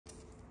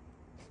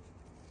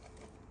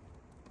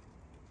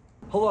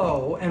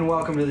Hello and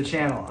welcome to the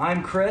channel.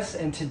 I'm Chris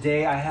and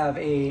today I have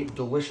a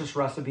delicious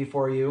recipe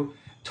for you,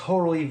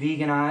 totally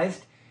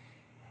veganized,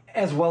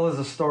 as well as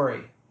a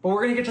story. But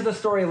we're gonna get to the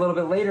story a little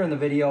bit later in the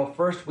video.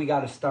 First, we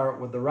gotta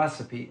start with the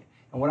recipe.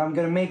 And what I'm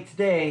gonna make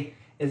today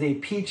is a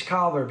peach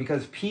cobbler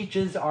because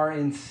peaches are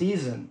in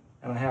season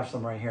and I have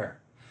some right here.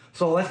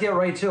 So let's get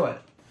right to it.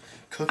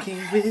 Cooking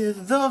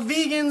with the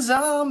vegan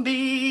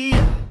zombie.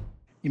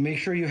 You make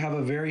sure you have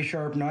a very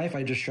sharp knife.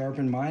 I just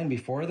sharpened mine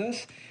before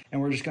this. And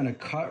we're just gonna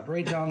cut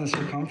right down the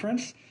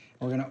circumference.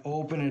 We're gonna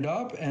open it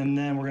up and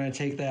then we're gonna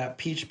take that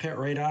peach pit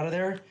right out of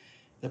there.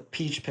 The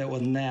peach pit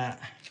with that.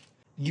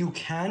 You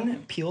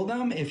can peel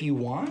them if you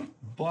want,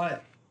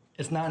 but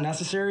it's not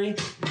necessary.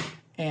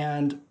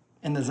 And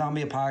in the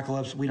zombie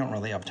apocalypse, we don't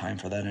really have time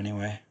for that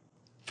anyway.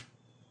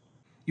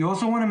 You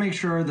also wanna make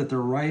sure that they're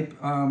ripe.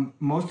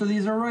 Most of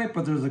these are ripe,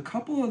 but there's a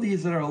couple of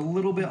these that are a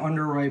little bit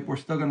underripe. We're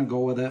still gonna go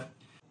with it.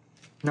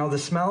 Now the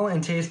smell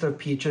and taste of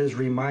peaches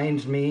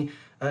reminds me,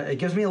 it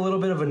gives me a little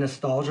bit of a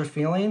nostalgia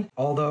feeling,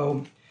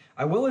 although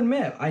I will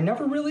admit, I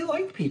never really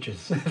liked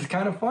peaches. It's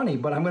kind of funny,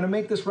 but I'm gonna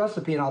make this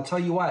recipe and I'll tell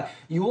you why.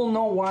 You will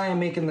know why I'm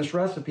making this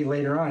recipe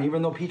later on,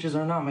 even though peaches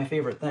are not my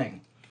favorite thing.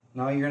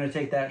 Now you're gonna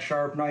take that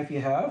sharp knife you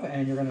have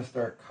and you're gonna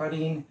start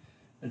cutting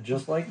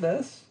just like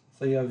this.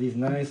 So you have these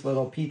nice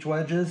little peach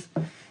wedges.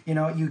 You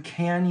know, you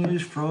can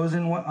use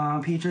frozen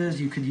peaches,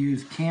 you could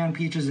use canned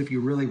peaches if you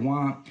really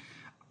want.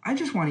 I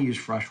just want to use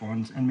fresh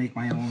ones and make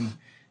my own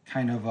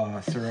kind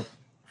of syrup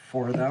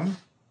for them.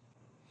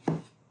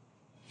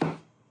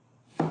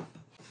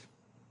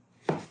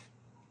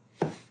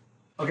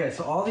 Okay,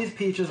 so all these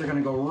peaches are going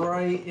to go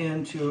right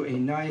into a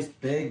nice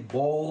big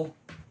bowl,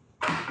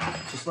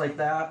 just like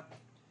that.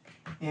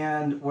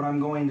 And what I'm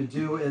going to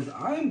do is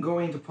I'm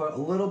going to put a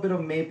little bit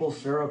of maple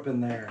syrup in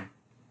there.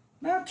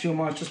 Not too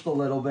much, just a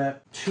little bit.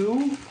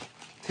 2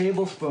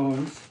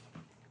 tablespoons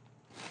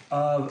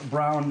of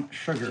brown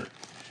sugar.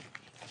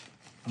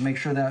 Make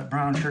sure that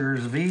brown sugar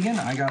is vegan.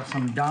 I got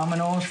some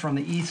Domino's from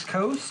the East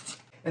Coast.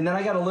 And then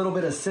I got a little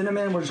bit of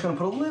cinnamon. We're just gonna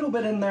put a little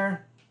bit in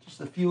there,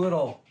 just a few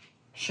little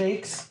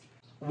shakes.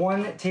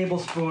 1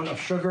 tablespoon of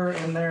sugar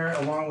in there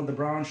along with the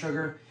brown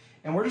sugar.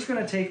 And we're just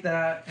gonna take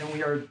that and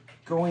we are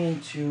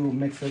going to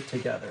mix it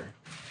together.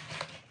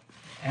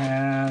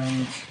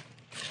 And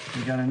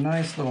we got a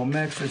nice little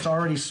mix. It's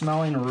already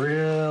smelling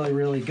really,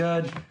 really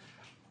good.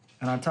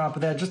 And on top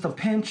of that, just a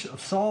pinch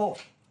of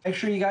salt. Make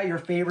sure you got your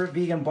favorite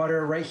vegan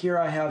butter. Right here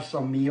I have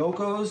some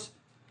Miyoko's.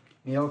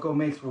 Miyoko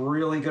makes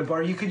really good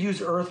butter. You could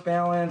use Earth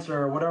Balance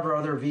or whatever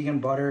other vegan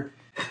butter.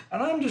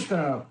 And I'm just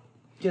gonna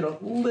get a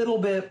little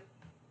bit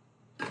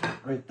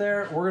right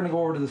there. We're gonna go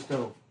over to the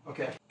stove.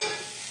 Okay.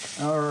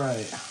 All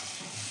right.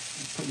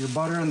 Put your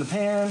butter in the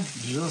pan,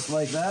 just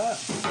like that.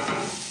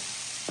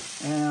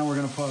 And we're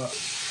gonna put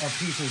our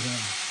pieces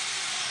in.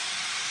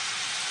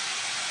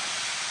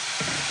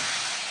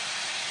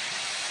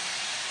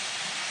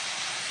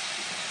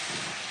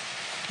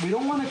 We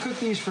don't want to cook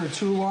these for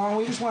too long.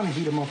 We just want to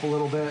heat them up a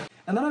little bit.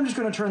 And then I'm just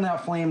going to turn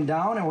that flame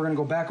down and we're going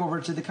to go back over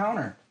to the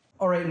counter.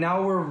 All right,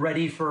 now we're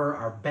ready for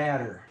our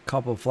batter.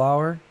 Cup of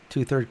flour,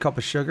 2/3 cup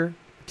of sugar,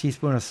 a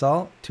teaspoon of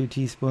salt, 2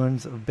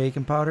 teaspoons of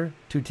baking powder,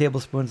 2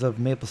 tablespoons of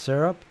maple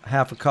syrup,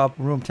 1/2 cup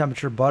room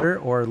temperature butter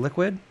or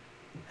liquid,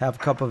 1/2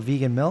 cup of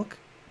vegan milk,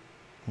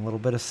 a little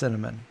bit of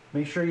cinnamon.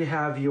 Make sure you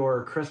have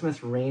your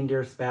Christmas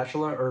reindeer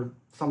spatula or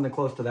something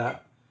close to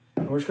that.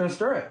 And we're just going to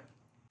stir it.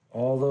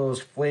 All those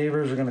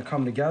flavors are going to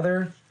come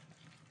together.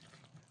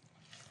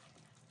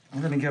 I'm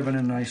going to give it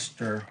a nice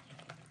stir.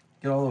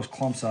 Get all those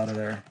clumps out of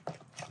there.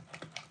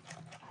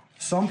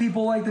 Some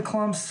people like the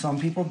clumps, some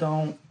people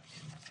don't.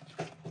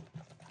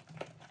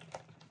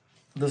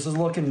 This is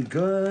looking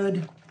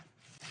good.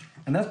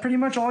 And that's pretty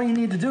much all you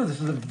need to do. This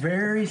is a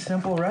very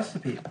simple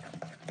recipe.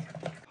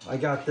 I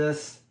got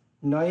this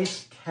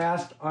nice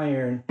cast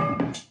iron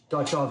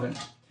Dutch oven.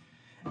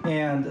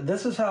 And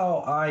this is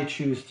how I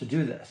choose to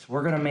do this.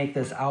 We're gonna make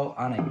this out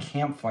on a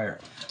campfire.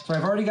 So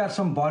I've already got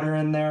some butter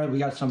in there. We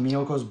got some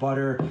Miyoko's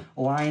butter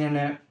lining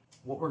it.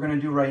 What we're gonna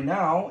do right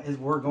now is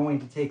we're going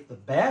to take the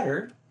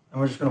batter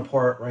and we're just gonna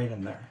pour it right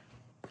in there.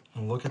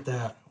 And look at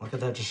that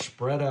just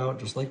spread out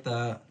just like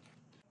that.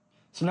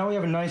 So now we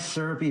have a nice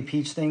syrupy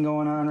peach thing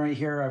going on right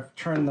here. I've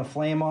turned the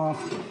flame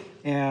off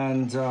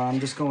and I'm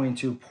just going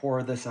to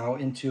pour this out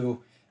into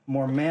a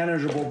more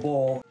manageable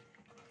bowl.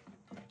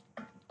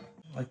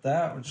 Like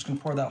that. We're just gonna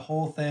pour that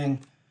whole thing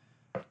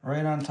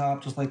right on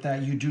top, just like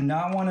that. You do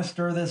not want to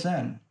stir this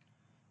in.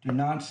 Do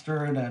not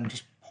stir it in.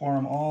 Just pour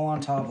them all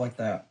on top like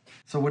that.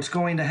 So what's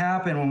going to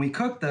happen when we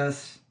cook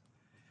this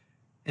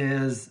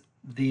is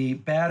the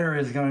batter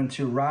is going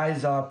to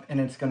rise up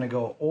and it's going to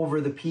go over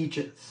the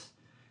peaches.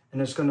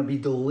 And it's going to be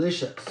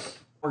delicious.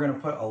 We're going to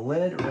put a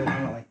lid right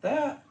on it like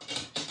that.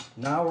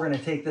 Now we're going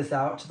to take this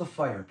out to the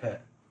fire pit.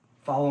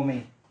 Follow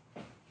me.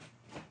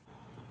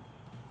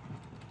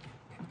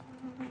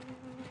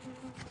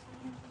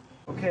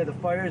 Okay, the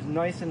fire is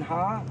nice and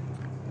hot.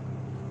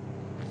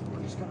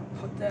 We're just gonna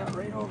put that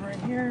right over in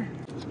here,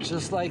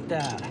 just like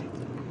that.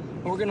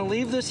 And we're gonna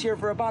leave this here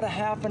for about a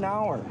half an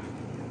hour.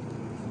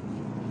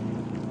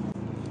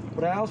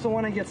 but I also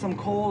want to get some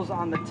coals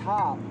on the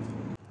top.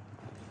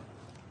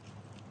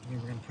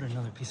 Maybe we're gonna put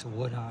another piece of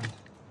wood on.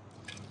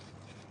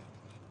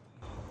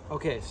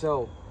 Okay,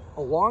 so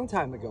a long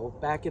time ago,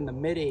 back in the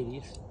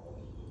mid-'80s,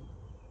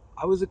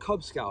 I was a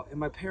Cub Scout, and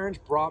my parents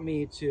brought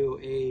me to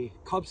a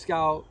Cub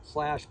Scout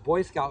 /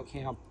 Boy Scout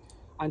camp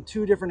on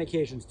 2 different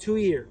occasions, 2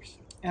 years.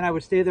 And I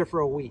would stay there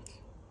for a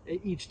week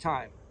each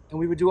time. And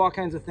we would do all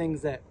kinds of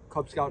things that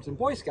Cub Scouts and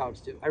Boy Scouts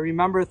do. I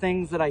remember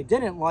things that I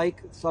didn't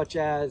like, such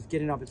as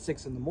getting up at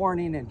 6 in the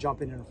morning and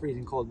jumping in a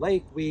freezing cold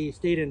lake. We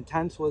stayed in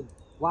tents with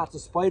lots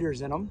of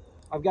spiders in them.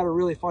 I've got a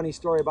really funny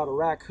story about a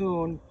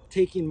raccoon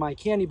taking my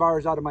candy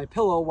bars out of my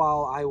pillow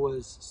while I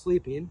was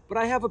sleeping. But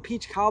I have a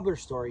peach cobbler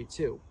story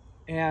too.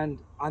 And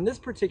on this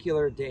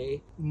particular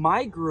day,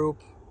 my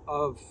group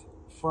of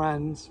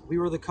friends, we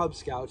were the Cub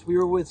Scouts, we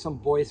were with some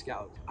Boy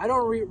Scouts. I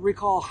don't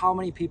recall how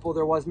many people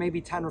there was,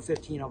 maybe 10 or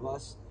 15 of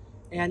us.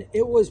 And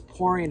it was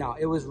pouring out.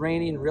 It was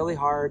raining really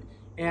hard.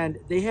 And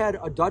they had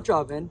a Dutch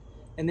oven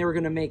and they were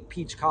gonna make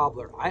peach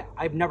cobbler.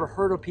 I've never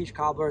heard of peach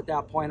cobbler at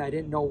that point. I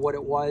didn't know what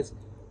it was.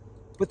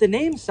 But the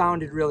name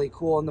sounded really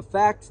cool. And the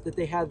fact that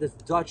they had this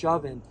Dutch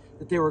oven,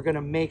 that they were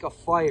gonna make a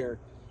fire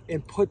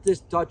and put this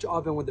Dutch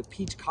oven with a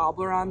peach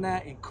cobbler on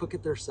that and cook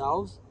it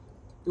themselves,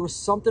 there was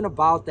something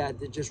about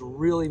that that just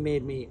really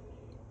made me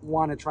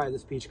want to try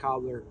this peach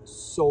cobbler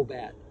so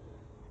bad.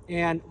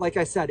 And like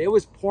I said, it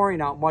was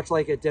pouring out much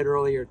like it did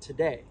earlier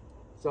today.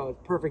 So it's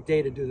a perfect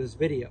day to do this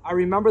video. I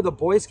remember the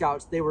Boy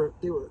Scouts, they were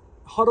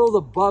huddled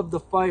above the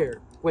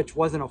fire, which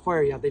wasn't a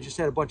fire yet. They just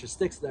had a bunch of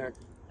sticks there,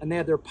 and they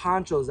had their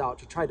ponchos out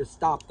to try to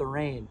stop the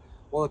rain.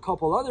 While a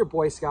couple other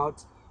Boy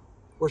Scouts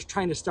were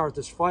trying to start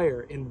this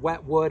fire in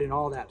wet wood and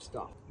all that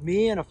stuff.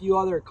 Me and a few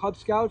other Cub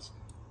Scouts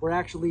were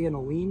actually in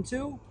a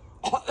lean-to.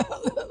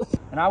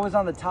 And I was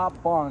on the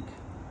top bunk,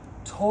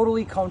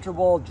 totally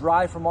comfortable,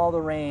 dry from all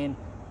the rain,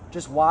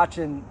 just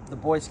watching the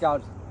Boy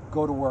Scouts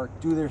go to work,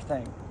 do their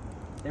thing.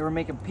 They were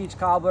making peach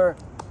cobbler.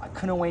 I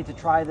couldn't wait to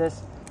try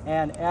this.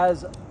 And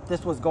as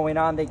this was going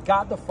on, they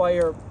got the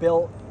fire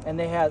built, and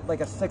they had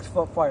like a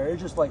 6-foot fire. It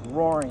was just like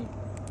roaring.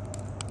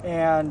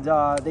 And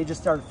they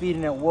just started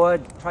feeding it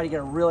wood, try to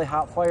get a really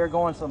hot fire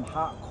going, some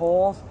hot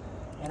coals.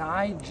 And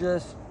I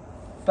just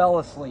fell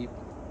asleep.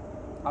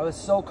 I was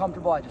so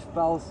comfortable, I just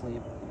fell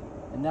asleep.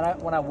 And then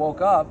when I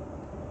woke up,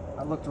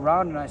 I looked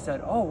around and I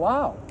said, oh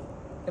wow,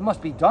 it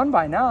must be done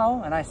by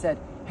now. And I said,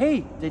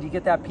 hey, did you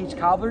get that peach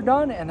cobbler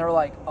done? And they're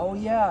like, oh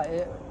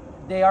yeah,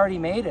 they already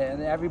made it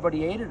and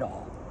everybody ate it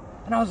all.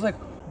 And I was like,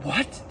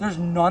 what? There's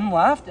none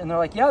left? And they're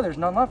like, yeah, there's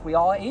none left, we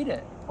all ate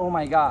it. Oh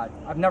my God,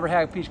 I've never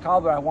had a peach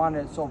cobbler, I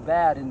wanted it so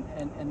bad,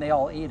 and they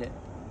all ate it.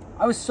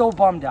 I was so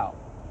bummed out.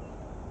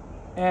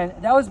 And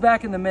that was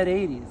back in the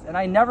mid-'80s. And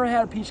I never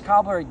had a peach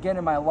cobbler again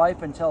in my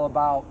life until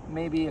about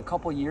maybe a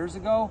couple years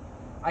ago.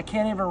 I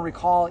can't even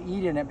recall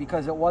eating it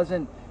because it was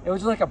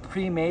like a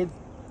pre-made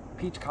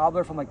peach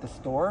cobbler from like the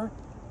store.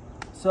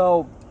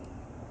 So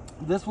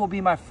this will be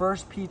my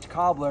first peach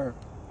cobbler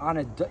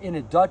in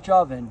a Dutch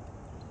oven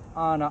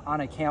on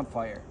a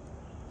campfire.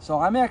 So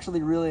I'm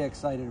actually really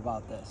excited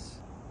about this.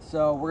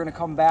 So we're gonna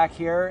come back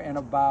here in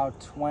about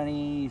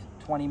 20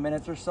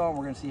 minutes or so, and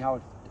we're gonna see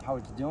how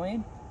it's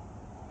doing,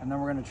 and then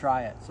we're gonna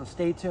try it. So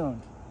stay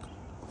tuned.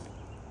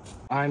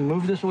 I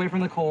moved this away from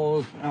the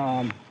coals,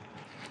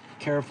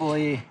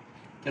 carefully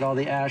get all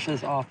the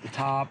ashes off the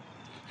top.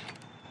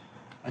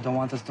 I don't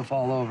want this to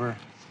fall over.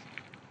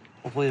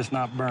 Hopefully it's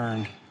not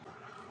burned.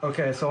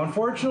 Okay, so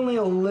unfortunately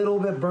a little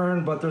bit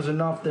burned, but there's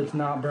enough that's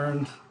not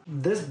burned.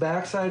 This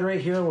backside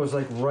right here was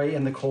like right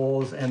in the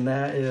coals, and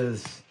that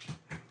is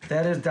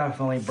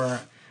definitely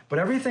burnt. But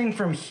everything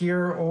from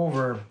here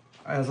over,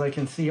 as I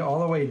can see all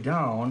the way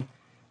down,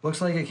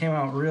 looks like it came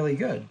out really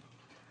good.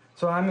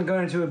 So I'm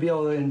going to be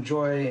able to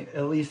enjoy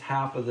at least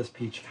half of this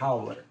peach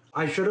cobbler.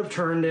 I should have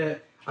turned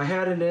it. I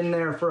had it in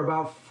there for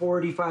about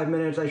 45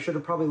 minutes. I should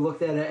have probably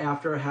looked at it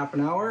after a half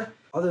an hour.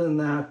 Other than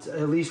that,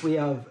 at least we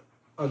have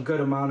a good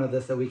amount of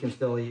this that we can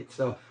still eat.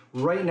 So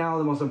right now,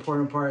 the most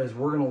important part is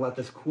we're gonna let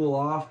this cool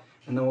off,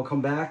 and then we'll come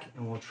back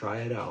and we'll try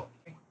it out.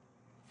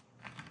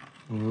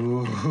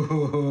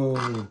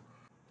 Ooh.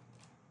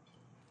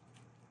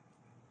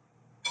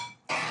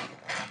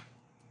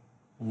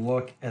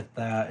 Look at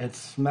that. It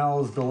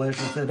smells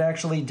delicious. It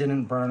actually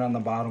didn't burn on the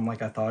bottom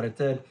like I thought it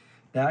did.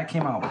 That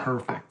came out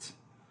perfect.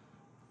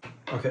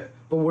 Okay,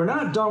 but we're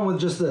not done with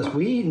just this.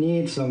 We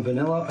need some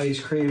vanilla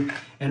ice cream,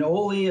 and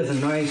Oli is a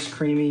nice,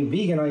 creamy,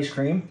 vegan ice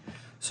cream.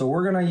 So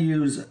we're gonna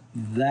use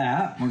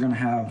that. We're gonna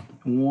have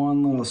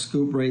one little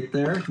scoop right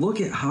there.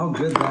 Look at how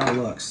good that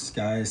looks,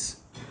 guys.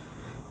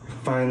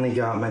 Finally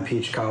got my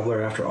peach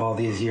cobbler after all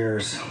these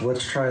years.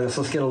 Let's try this.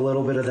 Let's get a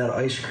little bit of that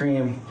ice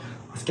cream.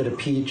 Let's get a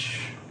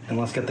peach, and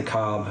let's get the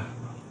cob.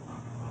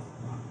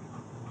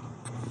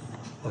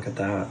 Look at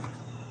that.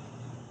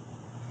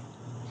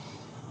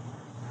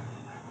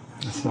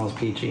 It smells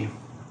peachy.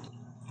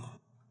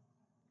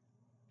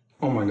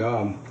 Oh my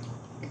God.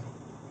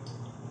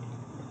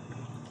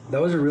 That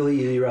was a really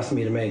easy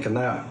recipe to make, and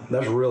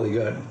that's really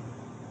good.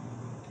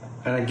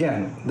 And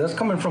again, that's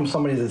coming from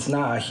somebody that's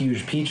not a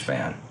huge peach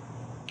fan.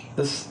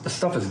 This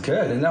stuff is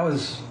good, and that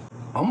was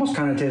almost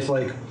kind of tastes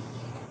like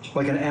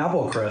an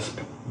apple crisp,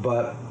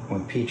 but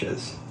with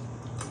peaches.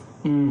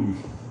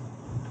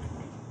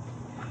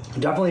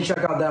 Definitely check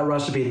out that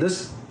recipe.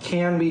 This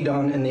can be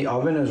done in the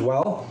oven as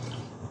well.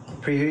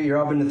 Preheat your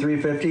oven to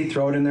 350,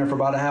 throw it in there for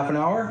about a half an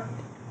hour,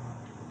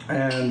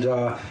 and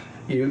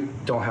you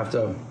don't have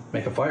to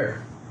make a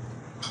fire.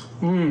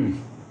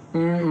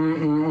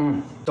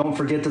 Don't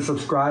forget to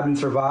subscribe and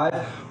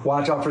survive.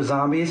 Watch out for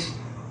zombies,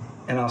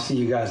 and I'll see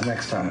you guys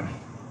next time.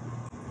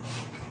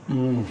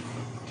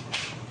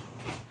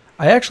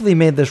 I actually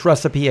made this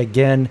recipe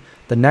again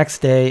the next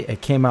day.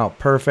 It came out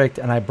perfect,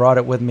 and I brought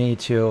it with me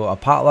to a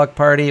potluck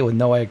party with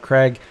No Egg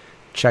Craig.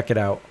 Check it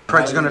out.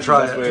 Craig's gonna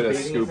try Best way to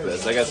scoop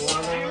this. I guess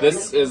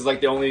this is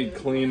like the only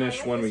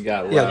cleanish one we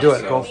got left. Yeah, do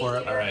it. So. Go for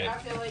it. All right.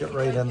 Get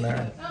right in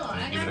there.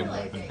 Give it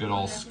a good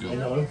old scoop.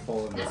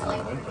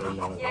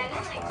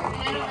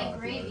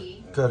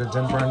 Good. It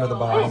didn't burn to the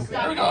bottom.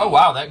 There we go. Oh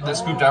wow, that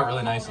scooped out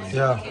really nicely.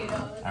 Yeah.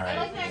 All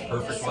right.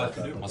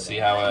 Perfect. We'll see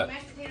how it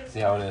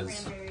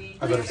is.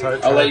 I bet it's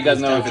hard. I'll let you guys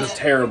know if it's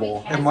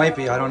terrible. It might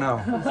be. I don't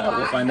know.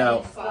 We'll find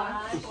out.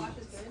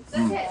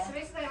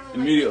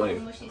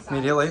 Immediately.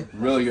 Immediately.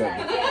 Really good.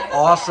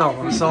 Awesome.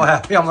 I'm so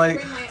happy. I'm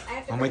like,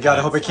 oh my god,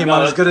 I hope it came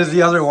out as good as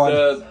the other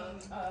one.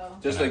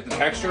 Just like the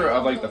texture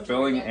of like the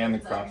filling and the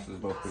crust is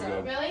both pretty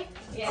good.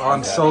 Oh,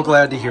 I'm so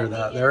glad to hear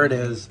that. There it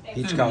is.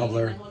 Peach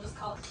cobbler.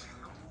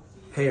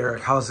 Hey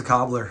Eric, how's the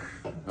cobbler?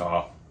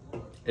 Oh,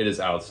 it is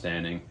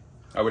outstanding.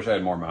 I wish I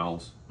had more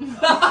mouths.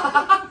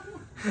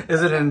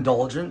 Is it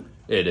indulgent?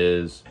 It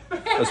is.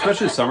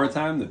 Especially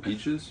summertime, the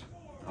peaches.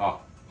 Oh.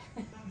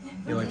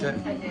 You like it?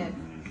 I did.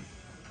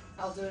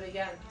 I'll do it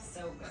again.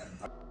 So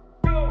good.